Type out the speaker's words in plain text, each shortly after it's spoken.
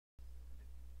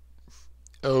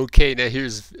Okay, now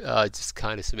here's just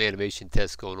kind of some animation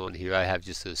tests going on here. I have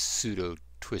just a pseudo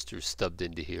twister stubbed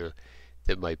into here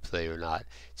that might play or not,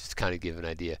 just to kind of give an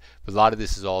idea. But a lot of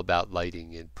this is all about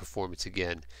lighting and performance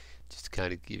again, just to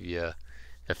kind of give you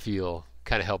a feel,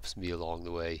 kind of helps me along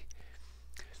the way.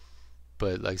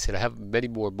 But like I said, I have many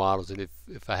more models, and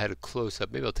if I had a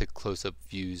close-up, maybe I'll take close-up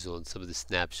views on some of the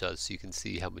snapshots so you can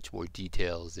see how much more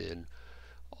details in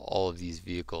all of these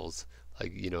vehicles.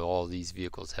 Like, all these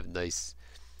vehicles have nice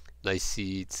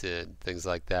seats and things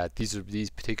like that. These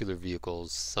particular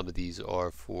vehicles. Some of these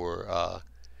are for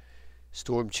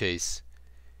storm chase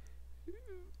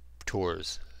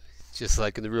tours, just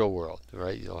like in the real world,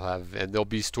 right? There'll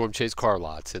be storm chase car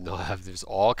lots, and there's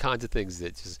all kinds of things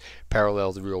that just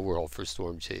parallel the real world for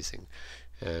storm chasing,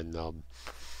 and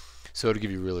so to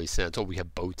give you really a sense, we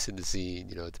have boats in the scene,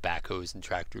 the backhoes and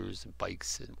tractors and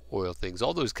bikes and oil things,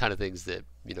 all those kind of things that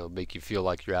make you feel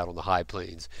like you're out on the high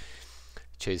plains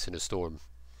chasing a storm,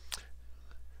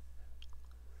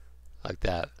 like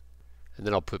that. And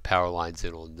then I'll put power lines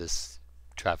in on this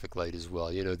traffic light as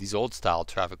well. These old style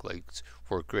traffic lights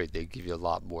work great. They give you a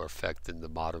lot more effect than the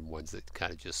modern ones that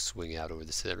kind of just swing out over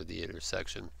the center of the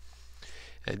intersection.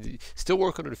 And still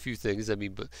working on a few things. I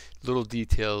mean, but little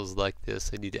details like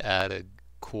this, I need to add a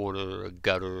corner, a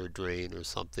gutter, a drain, or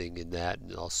something in that,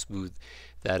 and I'll smooth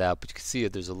that out. But you can see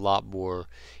that there's a lot more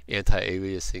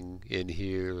anti-aliasing in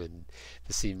here, and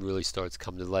the scene really starts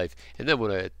coming to life. And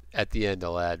then at the end,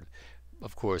 I'll add,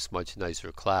 of course, much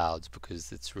nicer clouds,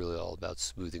 because it's really all about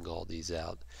smoothing all these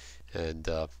out. And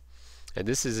and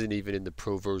this isn't even in the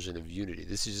pro version of Unity.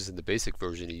 This is just in the basic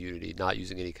version of Unity, not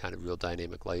using any kind of real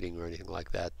dynamic lighting or anything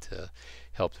like that to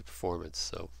help the performance.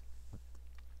 So,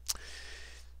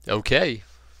 okay,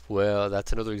 well,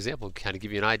 that's another example, kind of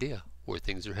give you an idea where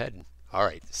things are heading. All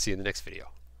right, see you in the next video.